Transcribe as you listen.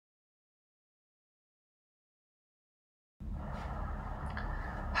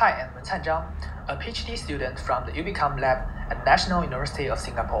Hi, I'm Wencan Zhang, a PhD student from the UBCAM lab at National University of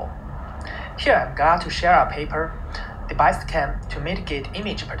Singapore. Here I'm glad to share a paper, Debiased-CAM to mitigate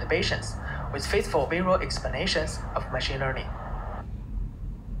image perturbations with faithful visual explanations of machine learning.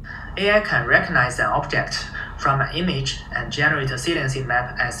 AI can recognize an object from an image and generate a saliency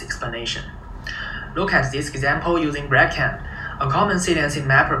map as explanation. Look at this example using Wencan, a common saliency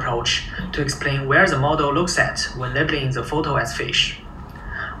map approach to explain where the model looks at when labeling the photo as fish.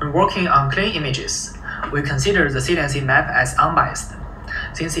 When working on clean images, we consider the saliency map as unbiased,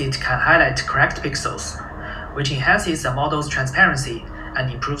 since it can highlight correct pixels, which enhances the model's transparency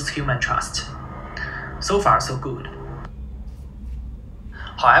and improves human trust. So far, so good.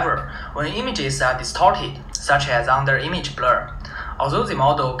 However, when images are distorted, such as under image blur, although the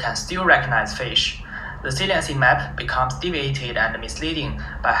model can still recognize fish, the saliency map becomes deviated and misleading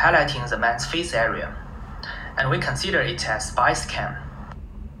by highlighting the man's face area, and we consider it as biased-CAM.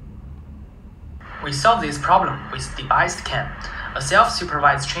 We solve this problem with Debiased-CAM, a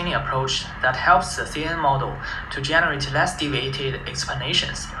self-supervised training approach that helps the CNN model to generate less deviated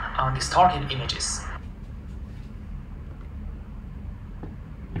explanations on distorted images.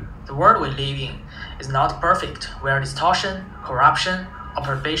 The world we live in is not perfect, where distortion, corruption, or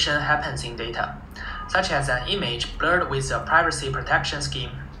perturbation happens in data, such as an image blurred with a privacy protection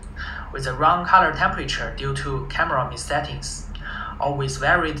scheme, with a wrong color temperature due to camera missettings, or with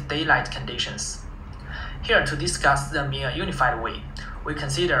varied daylight conditions. Here, to discuss them in a unified way, we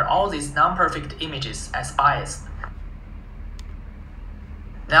consider all these non-perfect images as biased.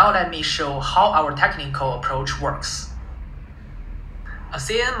 Now let me show how our technical approach works. A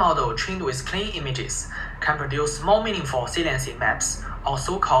CNN model trained with clean images can produce more meaningful saliency maps, or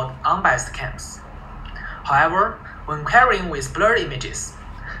so-called unbiased CAMs. However, when querying with blurred images,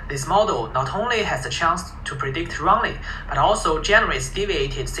 this model not only has the chance to predict wrongly, but also generates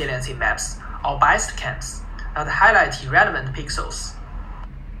deviated saliency maps, or biased CAMs, that highlight irrelevant pixels.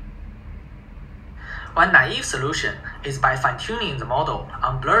 One naive solution is by fine-tuning the model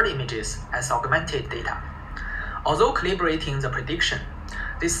on blurred images as augmented data. Although calibrating the prediction,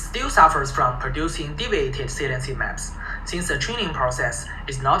 this still suffers from producing deviated saliency maps, since the training process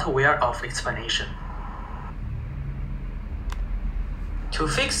is not aware of explanation. To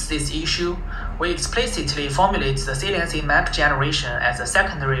fix this issue, we explicitly formulate the saliency map generation as a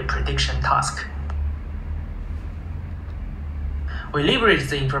secondary prediction task. We leverage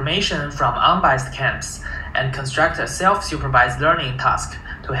the information from unbiased CAMs and construct a self-supervised learning task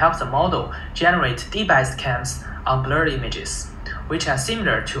to help the model generate debiased CAMs on blurred images, which are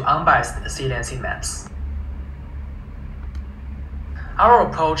similar to unbiased saliency maps. Our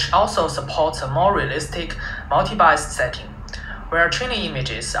approach also supports a more realistic multi-biased setting, where training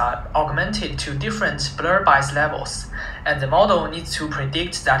images are augmented to different blur bias levels, and the model needs to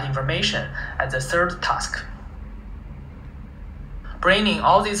predict that information as the third task. Bringing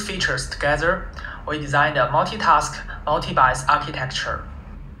all these features together, we designed a multitask, multi-bias architecture.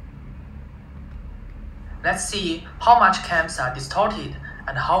 Let's see how much CAMs are distorted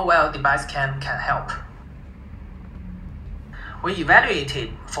and how well Debiased-CAM can help. We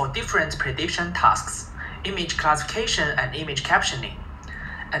evaluated for different prediction tasks, image classification and image captioning,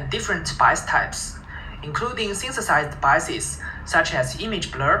 and different bias types, including synthesized biases such as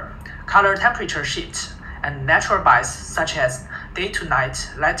image blur, color temperature shift, and natural bias such as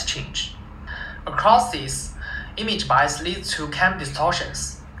day-to-night light change. Across these, image bias leads to CAM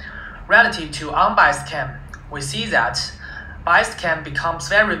distortions. Relative to unbiased CAM, we see that biased CAM becomes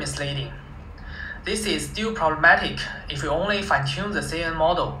very misleading. This is still problematic if we only fine-tune the CNN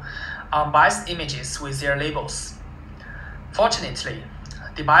model on biased images with their labels. Fortunately,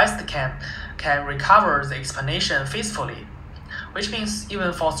 Debiased-CAM can recover the explanation faithfully, which means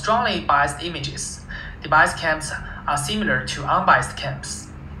even for strongly biased images, Debiased CAMs are similar to unbiased CAMs.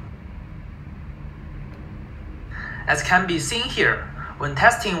 As can be seen here, when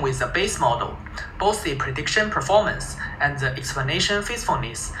testing with the base model, both the prediction performance and the explanation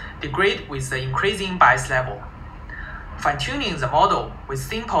faithfulness degrade with the increasing bias level. Fine-tuning the model with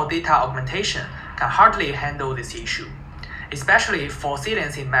simple data augmentation can hardly handle this issue, especially for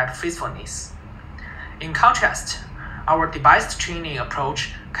saliency map faithfulness. In contrast, our debiased training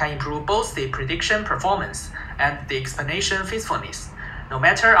approach can improve both the prediction performance and the explanation faithfulness, no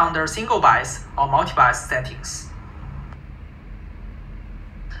matter under single bias or multi-bias settings.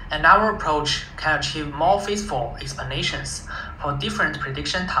 And our approach can achieve more faithful explanations for different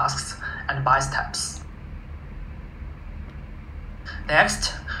prediction tasks and bias types.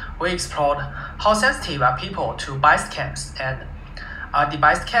 Next, we explored how sensitive are people to biased CAMs and are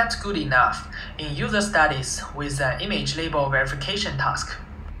Debiased-CAMs good enough in user studies with an image label verification task.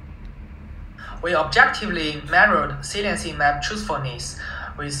 We objectively measured saliency map truthfulness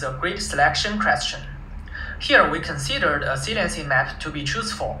with a grid selection question. Here we considered a saliency map to be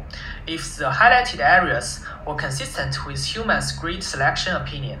truthful if the highlighted areas were consistent with humans' grid selection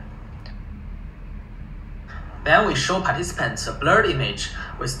opinion. Then we show participants a blurred image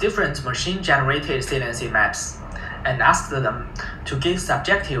with different machine-generated saliency maps and asked them to give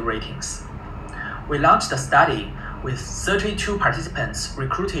subjective ratings. We launched the study with 32 participants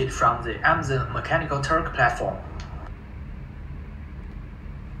recruited from the Amazon Mechanical Turk platform.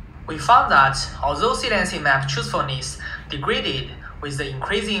 We found that although saliency map truthfulness degraded with the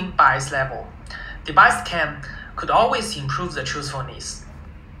increasing bias level, Debiased-CAM could always improve the truthfulness.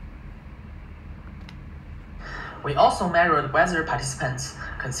 We also measured whether participants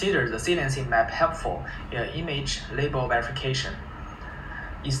considered the saliency map helpful in image label verification.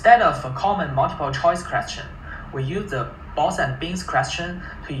 Instead of a common multiple choice question, we used the balls and beans question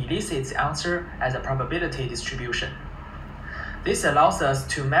to elicit the answer as a probability distribution. This allows us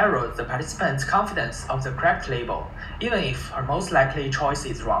to measure the participant's confidence of the correct label, even if her most likely choice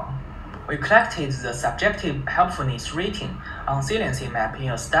is wrong. We collected the subjective helpfulness rating on saliency map in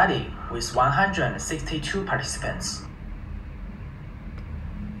a study with 162 participants.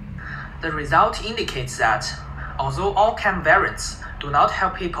 The result indicates that, although all CAM variants do not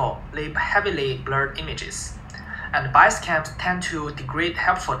help people label heavily blurred images, and biased CAMs tend to degrade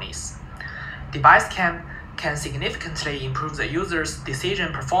helpfulness, Debiased-CAM can significantly improve the user's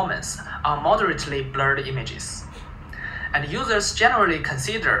decision performance on moderately blurred images. And users generally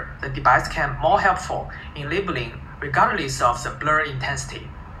consider the Debiased-CAM more helpful in labeling regardless of the blur intensity.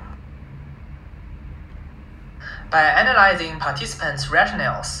 By analyzing participants'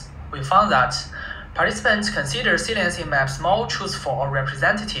 rationales, we found that participants consider saliency maps more truthful or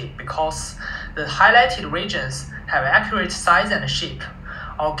representative because the highlighted regions have accurate size and shape,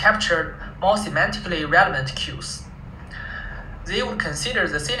 or captured more semantically relevant cues. They would consider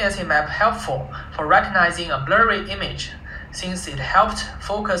the saliency map helpful for recognizing a blurry image, since it helped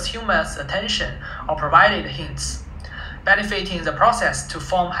focus humans' attention or provided hints, benefiting the process to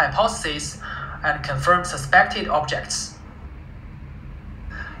form hypotheses and confirm suspected objects.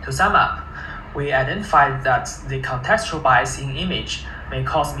 To sum up, we identified that the contextual bias in image may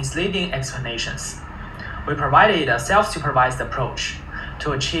cause misleading explanations. We provided a self-supervised approach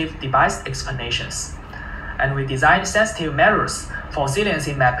to achieve debiased explanations, and we designed sensitive measures for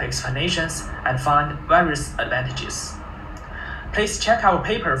saliency map explanations and found various advantages. Please check our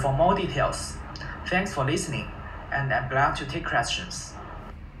paper for more details. Thanks for listening, and I'm glad to take questions.